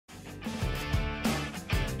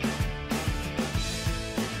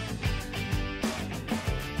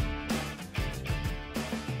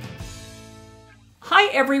Hi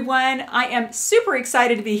everyone, I am super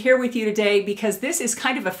excited to be here with you today because this is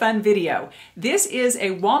kind of a fun video. This is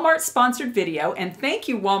a Walmart sponsored video, and thank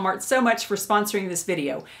you Walmart so much for sponsoring this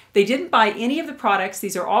video. They didn't buy any of the products.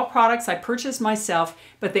 These are all products I purchased myself,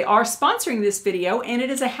 but they are sponsoring this video, and it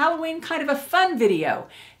is a Halloween kind of a fun video.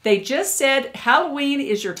 They just said Halloween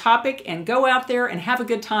is your topic and go out there and have a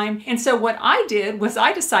good time. And so what I did was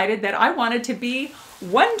I decided that I wanted to be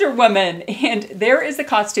Wonder Woman, and there is the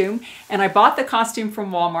costume, and I bought the costume from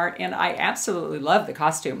Walmart, and I absolutely love the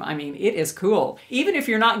costume. I mean, it is cool. Even if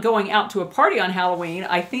you're not going out to a party on Halloween,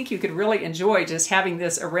 I think you could really enjoy just having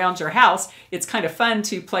this around your house. It's kind of fun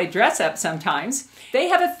to play dress up sometimes. They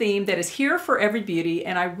have a theme that is here for every beauty,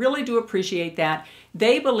 and I really do appreciate that.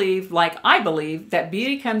 They believe, like I believe, that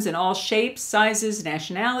beauty comes in all shapes, sizes,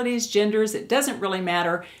 nationalities, genders. It doesn't really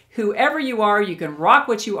matter. Whoever you are, you can rock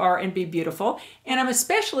what you are and be beautiful. And I'm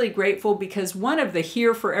especially grateful because one of the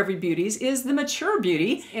here for every beauties is the mature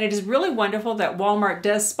beauty. And it is really wonderful that Walmart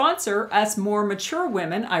does sponsor us more mature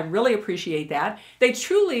women. I really appreciate that. They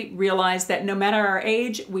truly realize that no matter our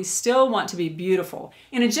age, we still want to be beautiful.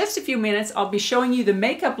 And in just a few minutes, I'll be showing you the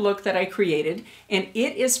makeup look that I created. And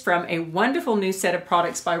it is from a wonderful new set of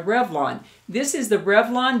products by Revlon. This is the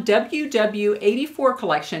Revlon Ww84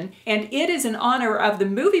 collection, and it is in honor of the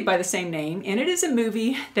movie by the same name, and it is a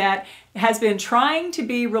movie that has been trying to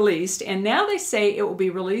be released, and now they say it will be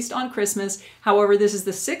released on Christmas. However, this is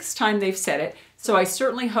the 6th time they've said it, so I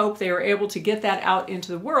certainly hope they are able to get that out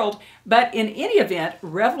into the world. But in any event,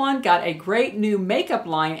 Revlon got a great new makeup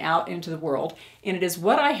line out into the world, and it is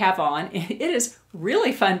what I have on. It is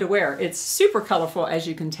really fun to wear. It's super colorful, as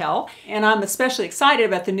you can tell, and I'm especially excited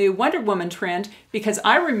about the new Wonder Woman trend because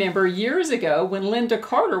I remember years ago when Linda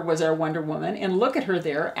Carter was our Wonder Woman, and look at her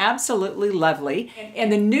there, absolutely lovely.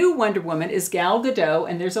 And the new Wonder Woman is Gal Gadot,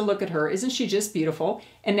 and there's a look at her. Isn't she just beautiful?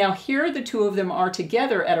 And now here the two of them are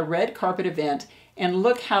together at a red carpet event. And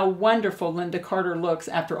look how wonderful Linda Carter looks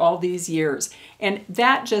after all these years. And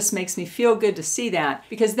that just makes me feel good to see that,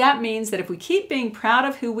 because that means that if we keep being proud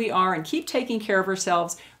of who we are and keep taking care of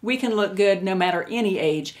ourselves, we can look good no matter any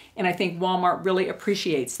age. And I think Walmart really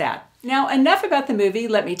appreciates that. Now, enough about the movie.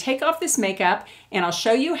 Let me take off this makeup and I'll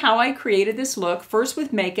show you how I created this look, first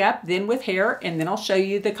with makeup, then with hair, and then I'll show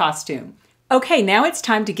you the costume. Okay, now it's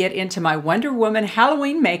time to get into my Wonder Woman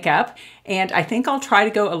Halloween makeup, and I think I'll try to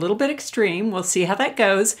go a little bit extreme. We'll see how that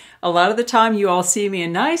goes. A lot of the time you all see me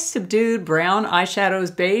in nice subdued brown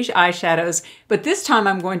eyeshadows, beige eyeshadows, but this time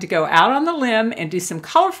I'm going to go out on the limb and do some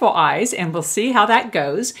colorful eyes, and we'll see how that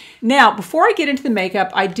goes. Now, before I get into the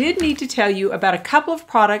makeup, I did need to tell you about a couple of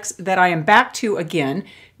products that I am back to again.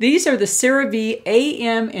 These are the CeraVe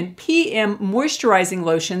AM and PM moisturizing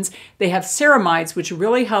lotions. They have ceramides, which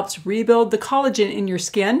really helps rebuild the collagen in your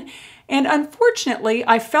skin. And unfortunately,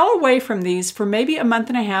 I fell away from these for maybe a month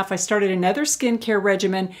and a half. I started another skincare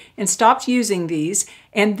regimen and stopped using these.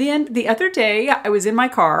 And then the other day, I was in my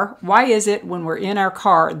car. Why is it when we're in our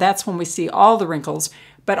car, that's when we see all the wrinkles?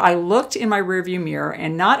 But I looked in my rearview mirror,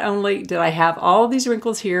 and not only did I have all these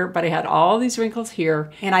wrinkles here, but I had all these wrinkles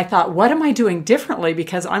here. And I thought, what am I doing differently?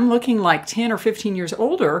 Because I'm looking like 10 or 15 years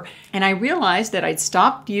older. And I realized that I'd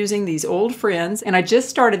stopped using these old friends, and I just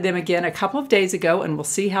started them again a couple of days ago, and we'll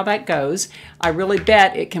see how that goes. I really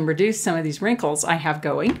bet it can reduce some of these wrinkles I have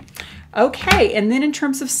going. Okay, and then in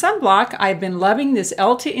terms of sunblock, I've been loving this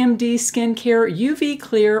Ulta Skincare UV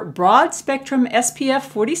Clear Broad Spectrum SPF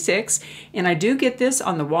 46, and I do get this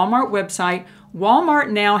on the Walmart website. Walmart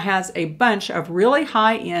now has a bunch of really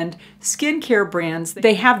high-end skincare brands.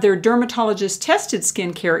 They have their dermatologist-tested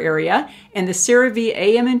skincare area, and the CeraVe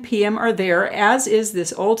AM and PM are there, as is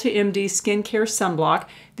this Ulta Skincare Sunblock.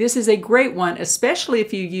 This is a great one, especially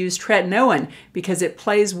if you use tretinoin, because it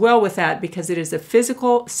plays well with that, because it is a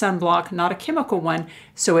physical sunblock, not a chemical one,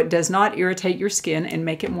 so it does not irritate your skin and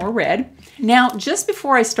make it more red. Now, just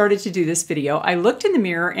before I started to do this video, I looked in the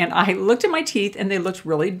mirror and I looked at my teeth and they looked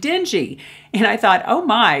really dingy. And I thought, oh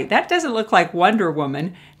my, that doesn't look like Wonder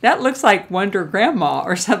Woman. That looks like Wonder Grandma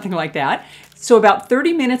or something like that. So about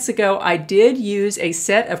 30 minutes ago, I did use a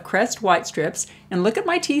set of Crest white strips, and look at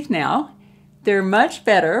my teeth now. They're much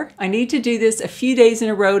better. I need to do this a few days in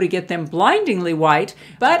a row to get them blindingly white,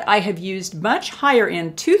 but I have used much higher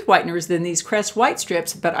end tooth whiteners than these Crest white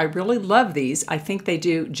strips, but I really love these. I think they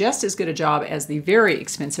do just as good a job as the very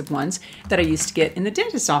expensive ones that I used to get in the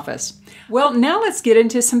dentist's office. Well, now let's get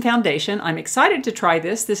into some foundation. I'm excited to try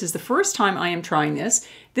this. This is the first time I am trying this.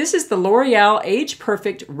 This is the L'Oreal Age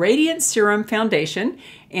Perfect Radiant Serum Foundation,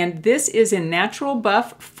 and this is in Natural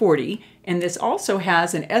Buff 40. And this also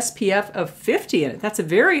has an SPF of 50 in it. That's a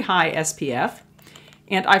very high SPF.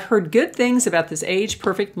 And I've heard good things about this Age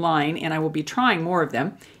Perfect line, and I will be trying more of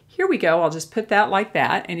them. Here we go. I'll just put that like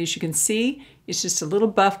that. And as you can see, it's just a little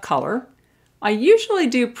buff color. I usually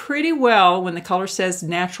do pretty well when the color says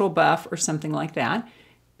natural buff or something like that,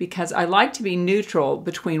 because I like to be neutral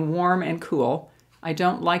between warm and cool. I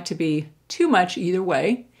don't like to be too much either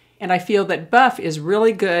way. And I feel that buff is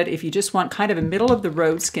really good if you just want kind of a middle of the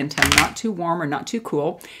road skin tone, not too warm or not too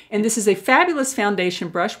cool. And this is a fabulous foundation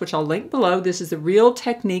brush, which I'll link below. This is the Real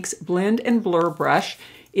Techniques Blend and Blur brush.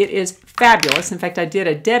 It is fabulous. In fact, I did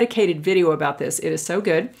a dedicated video about this. It is so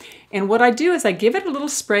good. And what I do is I give it a little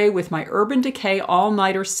spray with my Urban Decay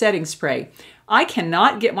All-Nighter Setting Spray. I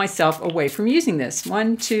cannot get myself away from using this.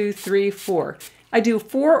 1, 2, 3, 4. I do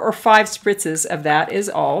 4 or 5 spritzes of that is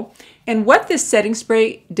all. And what this setting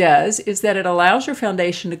spray does is that it allows your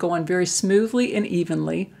foundation to go on very smoothly and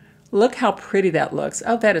evenly. Look how pretty that looks.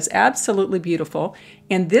 Oh, that is absolutely beautiful.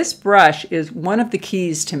 And this brush is one of the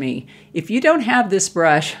keys to me. If you don't have this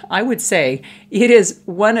brush, I would say it is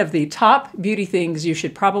one of the top beauty things you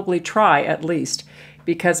should probably try at least,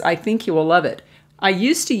 because I think you will love it. I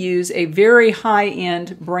used to use a very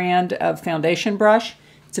high-end brand of foundation brush.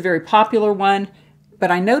 It's a very popular one. But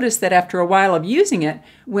I noticed that after a while of using it,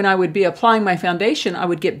 when I would be applying my foundation, I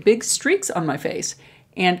would get big streaks on my face.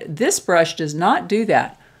 And this brush does not do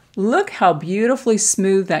that. Look how beautifully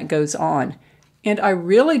smooth that goes on. And I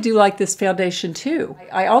really do like this foundation too.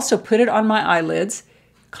 I also put it on my eyelids,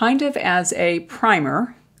 kind of as a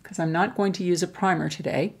primer, because I'm not going to use a primer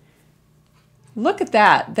today. Look at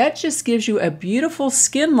that. That just gives you a beautiful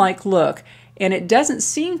skin-like look. And it doesn't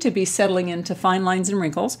seem to be settling into fine lines and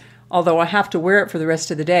wrinkles, although I have to wear it for the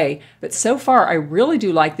rest of the day. But so far, I really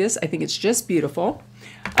do like this. I think it's just beautiful.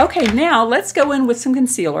 Okay, now let's go in with some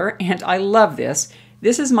concealer, and I love this.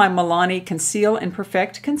 This is my Milani Conceal and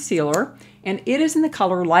Perfect Concealer, and it is in the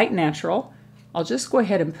color Light Natural. I'll just go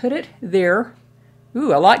ahead and put it there.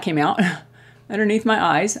 Ooh, a lot came out underneath my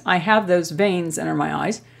eyes. I have those veins under my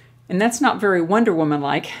eyes, and that's not very Wonder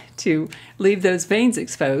Woman-like to leave those veins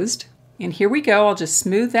exposed. And here we go. I'll just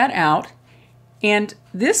smooth that out. And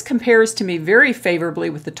this compares to me very favorably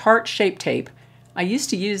with the Tarte Shape Tape. I used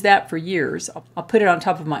to use that for years. I'll put it on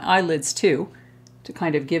top of my eyelids too to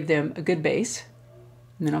kind of give them a good base.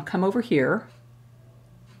 And then I'll come over here.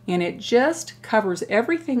 And it just covers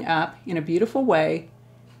everything up in a beautiful way.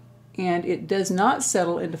 And it does not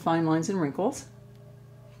settle into fine lines and wrinkles.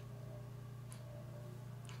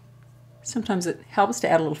 Sometimes it helps to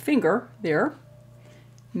add a little finger there.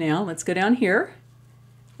 Now let's go down here.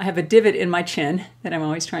 I have a divot in my chin that I'm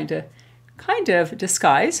always trying to kind of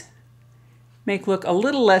disguise, make look a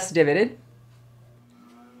little less divoted.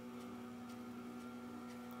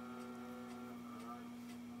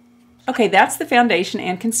 Okay, that's the foundation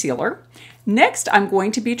and concealer. Next, I'm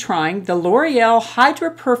going to be trying the L'Oreal Hydra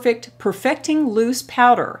Perfect Perfecting Loose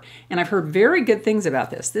Powder. And I've heard very good things about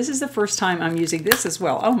this. This is the first time I'm using this as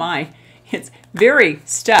well. Oh my, it's very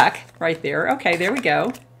stuck right there. Okay, there we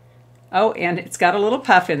go. Oh, and it's got a little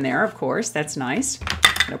puff in there, of course. That's nice.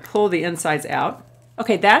 I'm going to pull the insides out.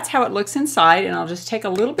 Okay, that's how it looks inside, and I'll just take a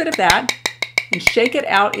little bit of that and shake it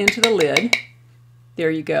out into the lid.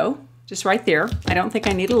 There you go, just right there. I don't think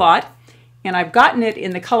I need a lot. And I've gotten it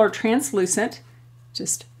in the color Translucent.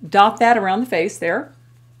 Just dot that around the face there.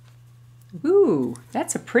 Ooh,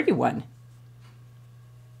 that's a pretty one.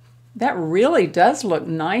 That really does look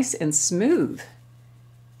nice and smooth.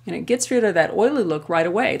 And it gets rid of that oily look right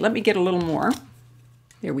away. Let me get a little more.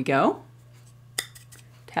 There we go.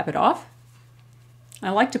 Tap it off. I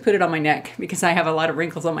like to put it on my neck because I have a lot of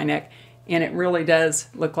wrinkles on my neck, and it really does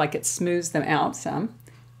look like it smooths them out some.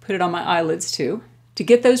 Put it on my eyelids too. To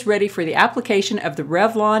get those ready for the application of the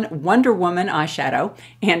Revlon Wonder Woman eyeshadow,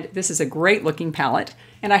 and this is a great looking palette.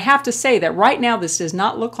 And I have to say that right now this does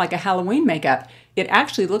not look like a Halloween makeup. It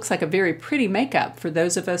actually looks like a very pretty makeup for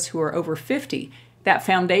those of us who are over 50. That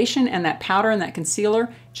foundation and that powder and that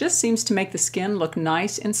concealer just seems to make the skin look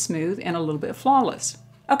nice and smooth and a little bit flawless.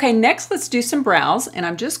 Okay, next let's do some brows, and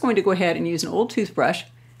I'm just going to go ahead and use an old toothbrush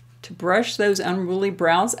to brush those unruly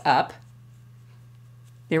brows up.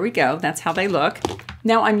 There we go, that's how they look.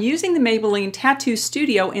 Now I'm using the Maybelline Tattoo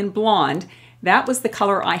Studio in Blonde. That was the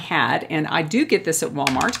color I had, and I do get this at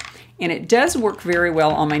Walmart, and it does work very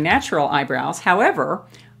well on my natural eyebrows. However,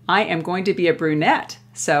 I am going to be a brunette,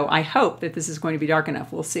 so I hope that this is going to be dark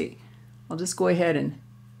enough. We'll see. I'll just go ahead and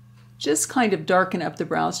just kind of darken up the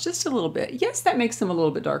brows just a little bit. Yes, that makes them a little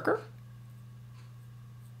bit darker.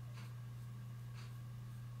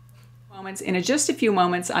 In just a few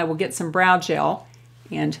moments, I will get some brow gel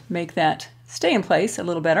and make that stay in place a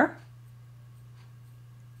little better.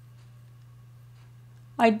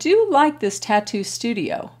 I do like this Tattoo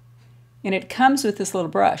Studio, and it comes with this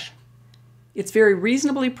little brush. It's very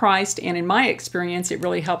reasonably priced, and in my experience, it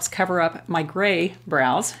really helps cover up my gray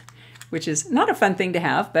brows, which is not a fun thing to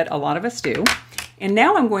have, but a lot of us do. And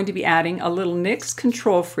now I'm going to be adding a little NYX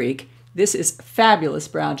Control Freak. This is fabulous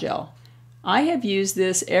brow gel. I have used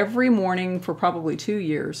this every morning for probably 2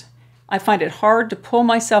 years. I find it hard to pull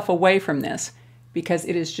myself away from this because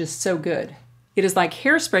it is just so good. It is like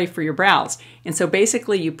hairspray for your brows. And so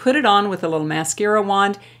basically you put it on with a little mascara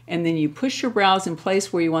wand and then you push your brows in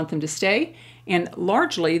place where you want them to stay. And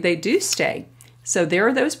largely they do stay. So there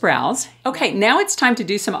are those brows. Okay, now it's time to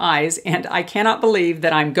do some eyes, and I cannot believe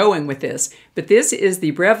that I'm going with this. But this is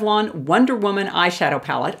the Revlon Wonder Woman eyeshadow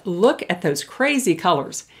palette. Look at those crazy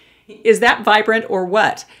colors. Is that vibrant or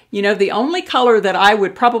what? You know, the only color that I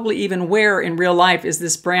would probably even wear in real life is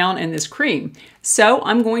this brown and this cream. So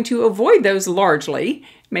I'm going to avoid those largely.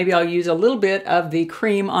 Maybe I'll use a little bit of the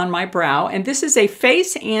cream on my brow. And this is a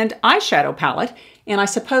face and eyeshadow palette. And I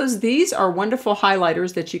suppose these are wonderful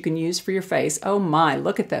highlighters that you can use for your face. Oh my,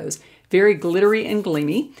 look at those. Very glittery and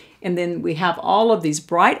gleamy. And then we have all of these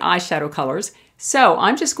bright eyeshadow colors. So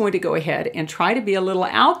I'm just going to go ahead and try to be a little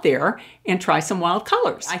out there and try some wild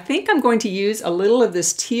colors. I think I'm going to use a little of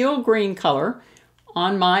this teal green color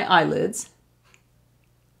on my eyelids.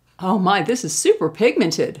 Oh my, this is super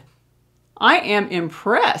pigmented. I am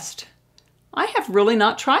impressed. I have really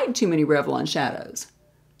not tried too many Revlon shadows.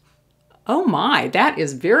 Oh my, that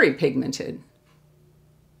is very pigmented.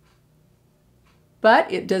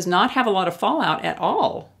 But it does not have a lot of fallout at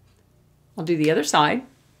all. I'll do the other side.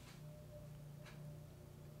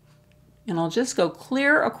 And I'll just go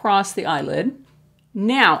clear across the eyelid.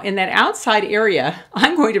 Now, in that outside area,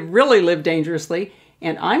 I'm going to really live dangerously,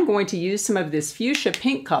 and I'm going to use some of this fuchsia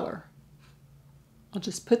pink color. I'll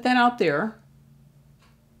just put that out there.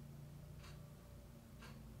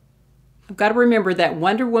 I've got to remember that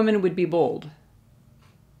Wonder Woman would be bold.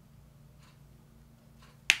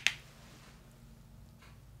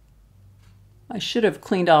 I should have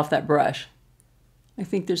cleaned off that brush. I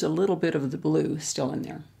think there's a little bit of the blue still in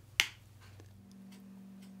there.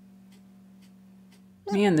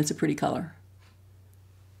 Man, that's a pretty color.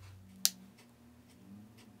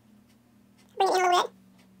 Bring it in a little bit.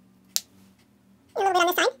 A little bit on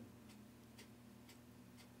this side.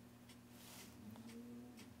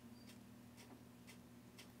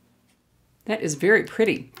 That is very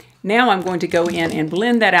pretty. Now I'm going to go in and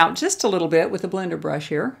blend that out just a little bit with a blender brush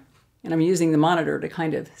here. And I'm using the monitor to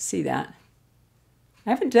kind of see that. I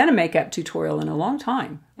haven't done a makeup tutorial in a long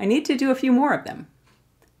time. I need to do a few more of them.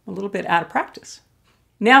 A little bit out of practice.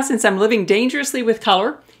 Now, since I'm living dangerously with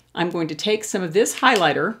color, I'm going to take some of this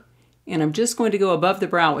highlighter and I'm just going to go above the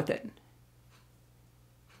brow with it.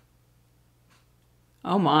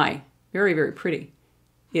 Oh my, very, very pretty.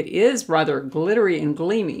 It is rather glittery and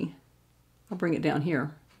gleamy. I'll bring it down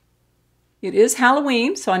here. It is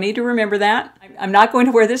Halloween, so I need to remember that. I'm not going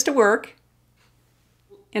to wear this to work.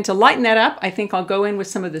 And to lighten that up, I think I'll go in with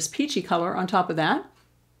some of this peachy color on top of that.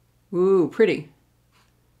 Ooh, pretty.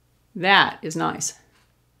 That is nice.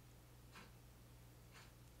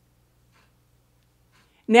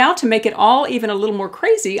 Now, to make it all even a little more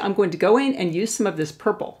crazy, I'm going to go in and use some of this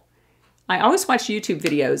purple. I always watch YouTube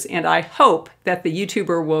videos, and I hope that the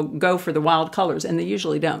YouTuber will go for the wild colors, and they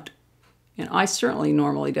usually don't. And I certainly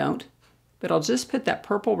normally don't. But I'll just put that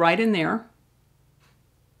purple right in there.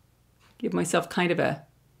 Give myself kind of an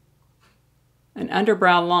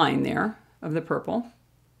underbrow line there of the purple.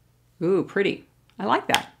 Ooh, pretty. I like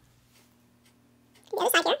that. The other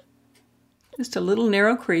side here. Just a little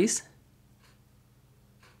narrow crease.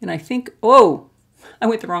 And I think, oh, I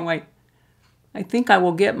went the wrong way. I think I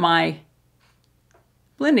will get my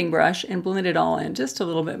blending brush and blend it all in just a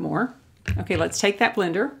little bit more. Okay, let's take that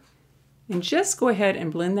blender and just go ahead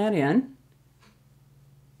and blend that in.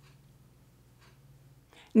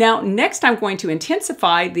 Now, next I'm going to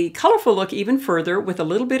intensify the colorful look even further with a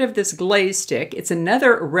little bit of this glaze stick. It's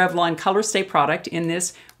another Revlon Color Stay product in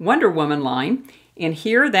this Wonder Woman line. And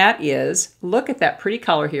here that is. Look at that pretty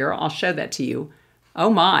color here. I'll show that to you. Oh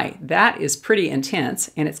my, that is pretty intense,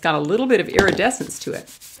 and it's got a little bit of iridescence to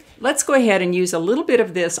it. Let's go ahead and use a little bit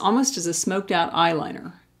of this almost as a smoked out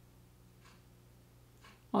eyeliner.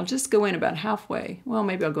 I'll just go in about halfway. Well,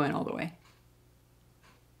 maybe I'll go in all the way.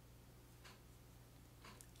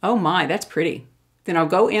 Oh my, that's pretty. Then I'll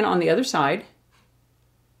go in on the other side.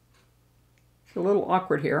 It's a little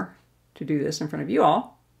awkward here to do this in front of you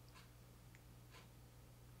all.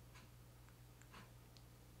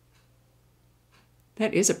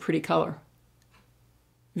 That is a pretty color.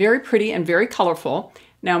 Very pretty and very colorful.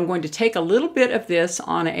 Now I'm going to take a little bit of this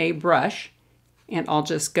on a brush And I'll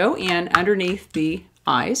just go in underneath the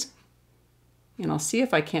eyes, and I'll see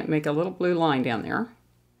if I can't make a little blue line down there.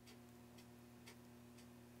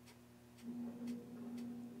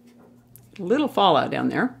 A little fallout down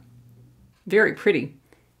there. Very pretty.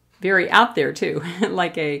 Very out there too,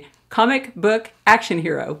 like a comic book action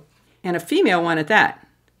hero, and a female one at that.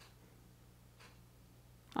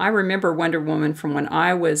 I remember Wonder Woman from when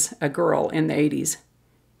I was a girl in the 80s,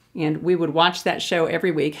 and we would watch that show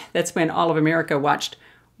every week. That's when all of America watched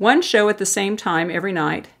one show at the same time every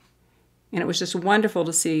night, and it was just wonderful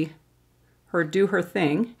to see her do her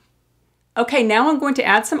thing. Okay, now I'm going to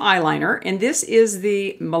add some eyeliner, and this is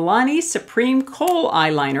the Milani Supreme Kohl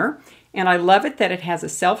eyeliner, and I love it that it has a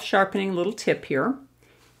self-sharpening little tip here.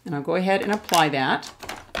 And I'll go ahead and apply that.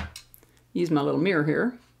 Use my little mirror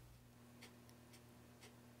here.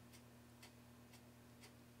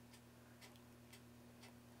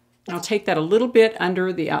 And I'll take that a little bit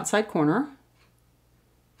under the outside corner.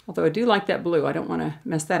 Although I do like that blue, I don't want to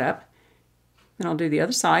mess that up. Then I'll do the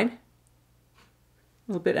other side. A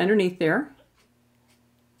little bit underneath there.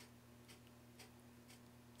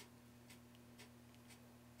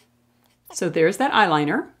 So there's that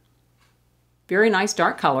eyeliner. Very nice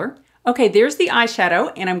dark color. Okay, there's the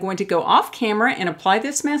eyeshadow, and I'm going to go off camera and apply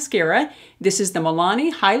this mascara. This is the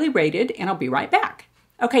Milani Highly Rated, and I'll be right back.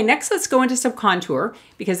 Okay, next let's go into some contour,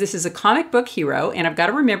 because this is a comic book hero, and I've got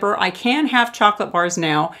to remember I can have chocolate bars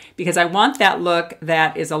now because I want that look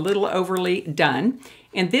that is a little overly done.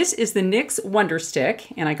 And this is the NYX Wonder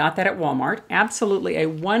Stick, and I got that at Walmart. Absolutely a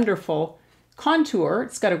wonderful contour.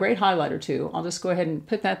 It's got a great highlighter too. I'll just go ahead and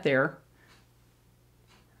put that there.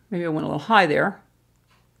 Maybe I went a little high there.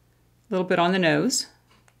 A little bit on the nose.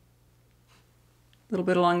 A little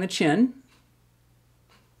bit along the chin.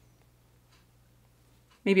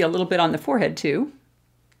 Maybe a little bit on the forehead too.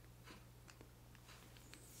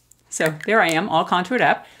 So there I am, all contoured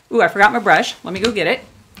up. Ooh, I forgot my brush. Let me go get it.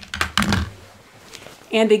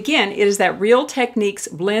 And again, it is that Real Techniques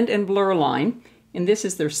Blend and Blur line. And this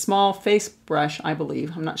is their small face brush, I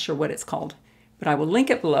believe. I'm not sure what it's called, but I will link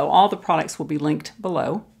it below. All the products will be linked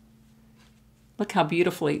below. Look how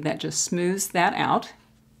beautifully that just smooths that out.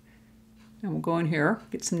 And we'll go in here,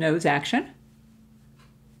 get some nose action.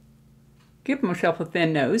 Give myself a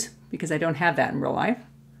thin nose, because I don't have that in real life,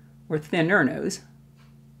 or thinner nose.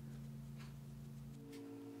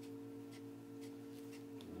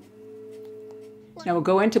 Now we'll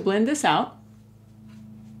go in to blend this out.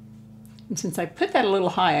 And since I put that a little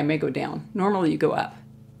high, I may go down. Normally you go up.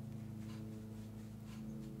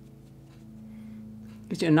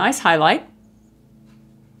 Gives you a nice highlight.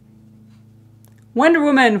 Wonder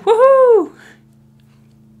Woman, woohoo!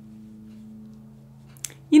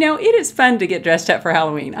 You know, it is fun to get dressed up for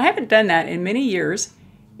Halloween. I haven't done that in many years,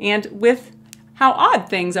 and with how odd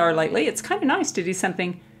things are lately, it's kind of nice to do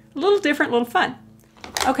something a little different, a little fun.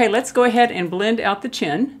 Okay, let's go ahead and blend out the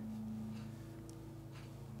chin.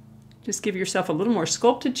 Just give yourself a little more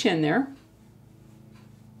sculpted chin there.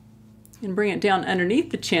 And bring it down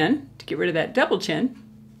underneath the chin to get rid of that double chin.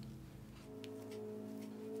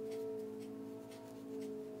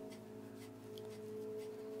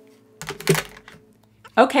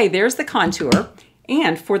 Okay, there's the contour.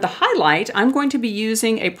 And for the highlight, I'm going to be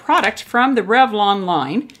using a product from the Revlon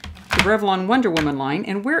line, the Revlon Wonder Woman line.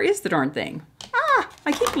 And where is the darn thing? Ah,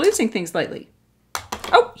 I keep losing things lately.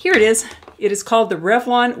 Oh, here it is. It is called the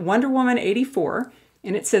Revlon Ww84,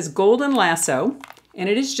 and it says Golden Lasso, and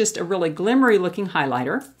it is just a really glimmery looking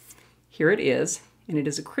highlighter. Here it is, and it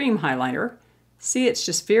is a cream highlighter. See, it's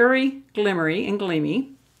just very glimmery and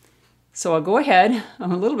gleamy. So I'll go ahead,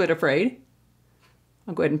 I'm a little bit afraid.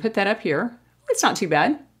 I'll go ahead and put that up here. It's not too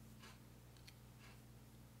bad.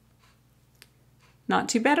 Not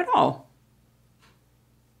too bad at all.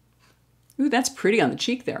 Ooh, that's pretty on the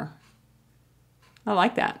cheek there. I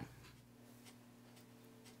like that.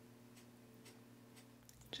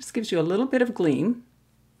 Just gives you a little bit of gleam.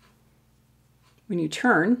 When you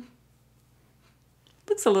turn,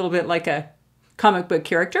 looks a little bit like a comic book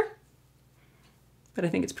character, but I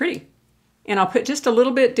think it's pretty. And I'll put just a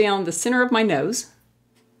little bit down the center of my nose.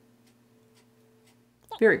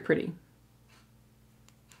 Very pretty.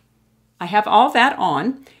 I have all that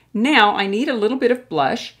on. Now I need a little bit of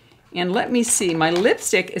blush, and let me see, my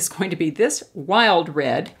lipstick is going to be this wild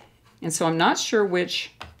red, and so I'm not sure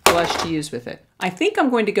which blush to use with it. I think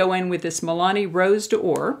I'm going to go in with this Milani Rose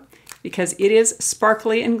d'Or because it is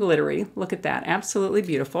sparkly and glittery. Look at that, absolutely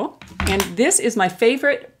beautiful. And this is my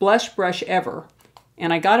favorite blush brush ever,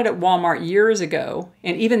 and I got it at Walmart years ago,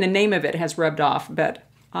 and even the name of it has rubbed off, but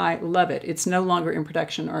I love it. It's no longer in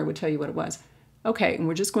production, or I would tell you what it was. Okay, and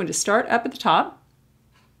we're just going to start up at the top.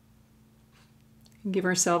 Give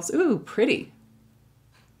ourselves, ooh, pretty.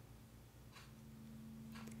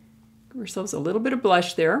 Give ourselves a little bit of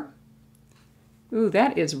blush there. Ooh,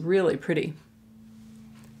 that is really pretty.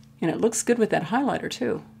 And it looks good with that highlighter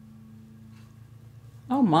too.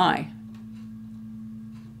 Oh my.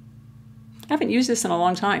 I haven't used this in a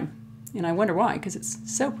long time, and I wonder why, because it's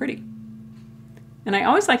so pretty. And I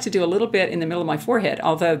always like to do a little bit in the middle of my forehead,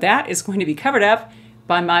 although that is going to be covered up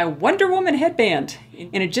by my Wonder Woman headband.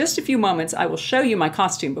 And in just a few moments, I will show you my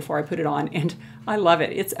costume before I put it on, and I love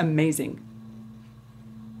it. It's amazing.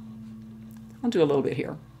 I'll do a little bit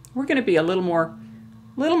here. We're going to be a little more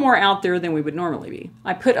out there than we would normally be.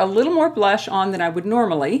 I put a little more blush on than I would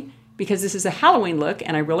normally because this is a Halloween look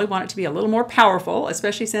and I really want it to be a little more powerful,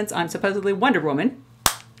 especially since I'm supposedly Wonder Woman.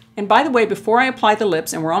 And by the way, before I apply the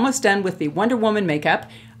lips, and we're almost done with the Wonder Woman makeup,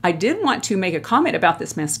 I did want to make a comment about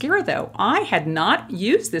this mascara though. I had not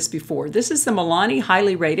used this before. This is the Milani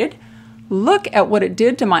Highly Rated. Look at what it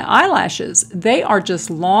did to my eyelashes. They are just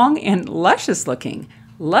long and luscious looking.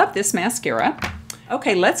 Love this mascara.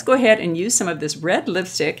 Okay, let's go ahead and use some of this red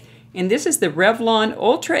lipstick. And this is the Revlon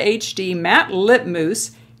Ultra HD Matte Lip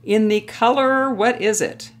Mousse in the color, what is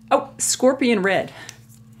it? Oh, Scorpion Red.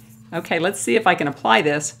 Okay, let's see if I can apply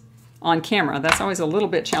this on camera. That's always a little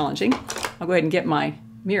bit challenging. I'll go ahead and get my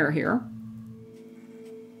mirror here.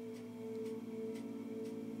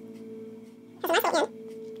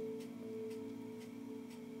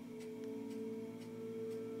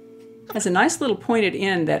 Has a nice little pointed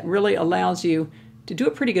end that really allows you to do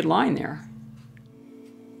a pretty good line there.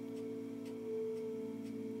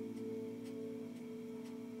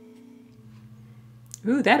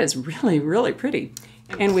 Ooh, that is really, really pretty.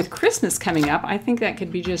 And with Christmas coming up, I think that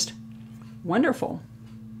could be just wonderful.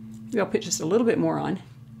 Maybe I'll put just a little bit more on.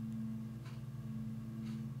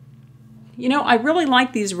 You know, I really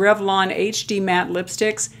like these Revlon HD matte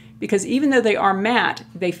lipsticks because even though they are matte,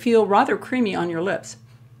 they feel rather creamy on your lips.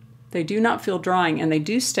 They do not feel drying and they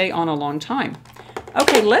do stay on a long time.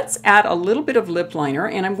 Okay, let's add a little bit of lip liner,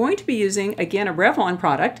 and I'm going to be using, again, a Revlon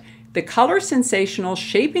product, the Color Sensational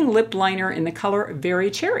Shaping Lip Liner in the color Very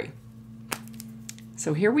Cherry.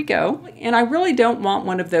 So here we go. And I really don't want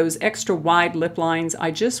one of those extra wide lip lines.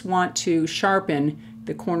 I just want to sharpen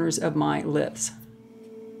the corners of my lips.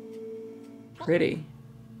 Pretty.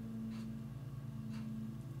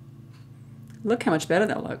 Look how much better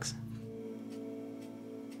that looks.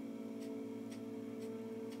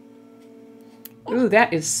 Ooh,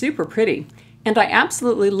 that is super pretty. And I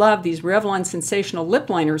absolutely love these Revlon Sensational Lip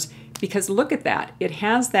Liners because look at that. It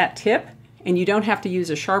has that tip and you don't have to use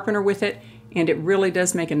a sharpener with it, and it really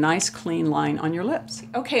does make a nice clean line on your lips.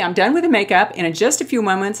 Okay, I'm done with the makeup, and in just a few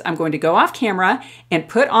moments I'm going to go off camera and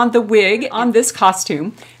put on the wig on this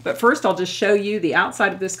costume. But first I'll just show you the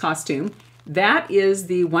outside of this costume. That is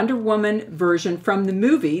the Wonder Woman version from the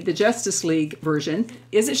movie, the Justice League version.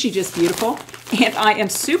 Isn't she just beautiful? And I am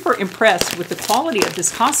super impressed with the quality of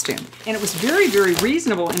this costume. And it was very, very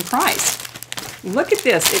reasonable in price. Look at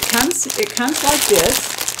this. It comes like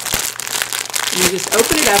this. You just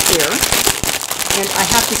open it up there. And I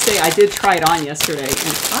have to say, I did try it on yesterday,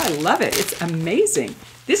 and I love it. It's amazing.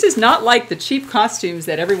 This is not like the cheap costumes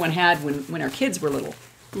that everyone had when our kids were little.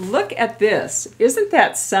 Look at this. Isn't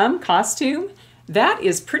that some costume? That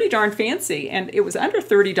is pretty darn fancy, and it was under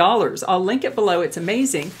 $30. I'll link it below. It's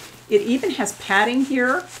amazing. It even has padding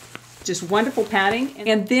here, just wonderful padding.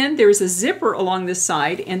 And then there's a zipper along this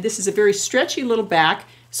side, and this is a very stretchy little back,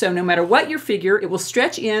 so no matter what your figure, it will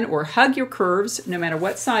stretch in or hug your curves, no matter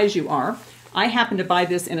what size you are. I happen to buy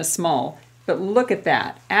this in a small. But look at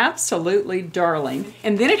that, absolutely darling.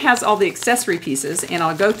 And then it has all the accessory pieces, and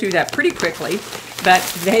I'll go through that pretty quickly, but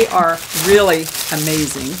they are really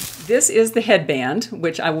amazing. This is the headband,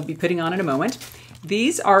 which I will be putting on in a moment.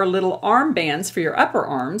 These are little armbands for your upper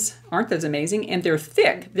arms. Aren't those amazing? And they're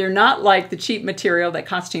thick. They're not like the cheap material that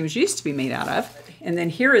costumes used to be made out of. And then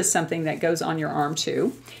here is something that goes on your arm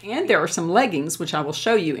too. And there are some leggings, which I will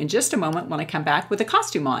show you in just a moment when I come back with a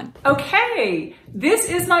costume on. Okay, this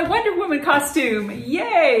is my Wonder Woman costume,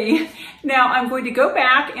 yay! Now I'm going to go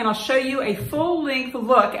back and I'll show you a full length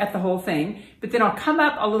look at the whole thing, but then I'll come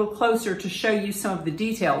up a little closer to show you some of the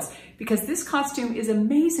details because this costume is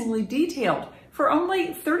amazingly detailed for only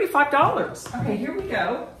 $35. Okay, here we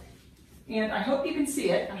go. And I hope you can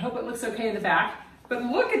see it. I hope it looks okay in the back. But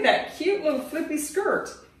look at that cute little flippy skirt.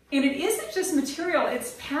 And it isn't just material,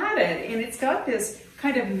 it's padded, and it's got this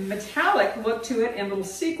kind of metallic look to it and little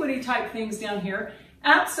sequiny type things down here.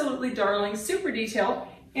 Absolutely darling, super detailed.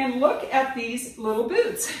 And look at these little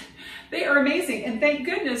boots. They are amazing, and thank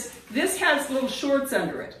goodness this has little shorts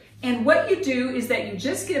under it. And what you do is that you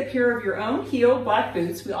just get a pair of your own heel black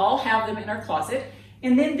boots. We all have them in our closet.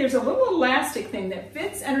 And then there's a little elastic thing that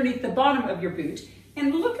fits underneath the bottom of your boot.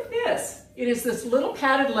 And look at this. It is this little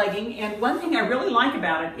padded legging. And one thing I really like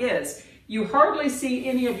about it is you hardly see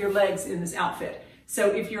any of your legs in this outfit. So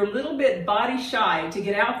if you're a little bit body shy to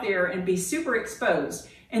get out there and be super exposed,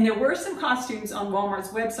 and there were some costumes on Walmart's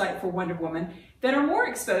website for Wonder Woman that are more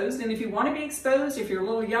exposed, and if you want to be exposed, if you're a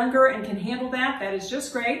little younger and can handle that, that is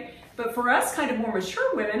just great. But for us kind of more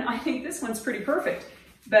mature women, I think this one's pretty perfect.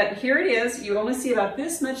 But here it is. You only see about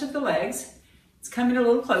this much of the legs. It's coming a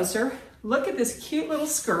little closer. Look at this cute little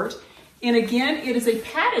skirt. And again, it is a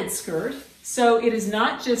padded skirt. So it is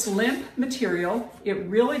not just limp material. It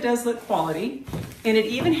really does look quality. And it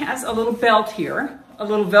even has a little belt here, a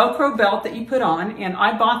little Velcro belt that you put on. And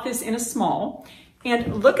I bought this in a small.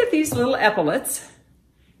 And look at these little epaulets.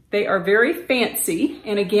 They are very fancy.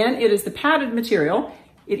 And again, it is the padded material.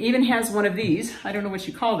 It even has one of these. I don't know what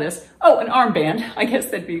you call this. Oh, an armband. I guess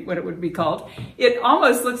that'd be what it would be called. It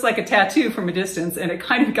almost looks like a tattoo from a distance, and it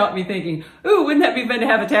kind of got me thinking, ooh, wouldn't that be fun to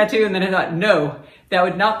have a tattoo? And then I thought, no, that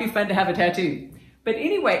would not be fun to have a tattoo. But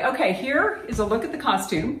anyway, okay, here is a look at the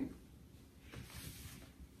costume.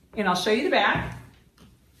 And I'll show you the back.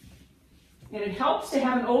 And it helps to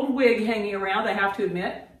have an old wig hanging around, I have to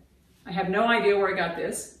admit. I have no idea where I got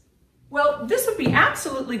this. Well, this would be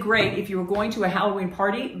absolutely great if you were going to a Halloween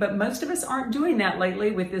party, but most of us aren't doing that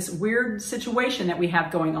lately with this weird situation that we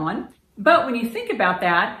have going on. But when you think about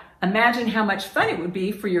that, imagine how much fun it would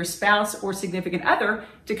be for your spouse or significant other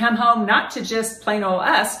to come home not to just plain old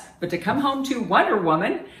us, but to come home to Wonder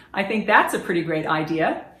Woman. I think that's a pretty great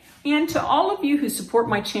idea. And to all of you who support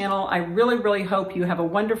my channel, I really, really hope you have a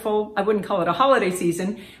wonderful, I wouldn't call it a holiday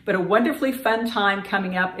season, but a wonderfully fun time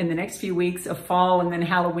coming up in the next few weeks of fall and then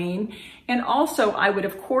Halloween. And also, I would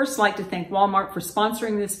of course like to thank Walmart for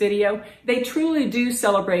sponsoring this video. They truly do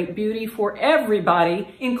celebrate beauty for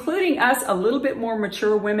everybody, including us a little bit more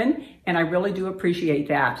mature women, and I really do appreciate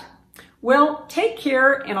that. Well, take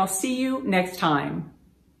care, and I'll see you next time.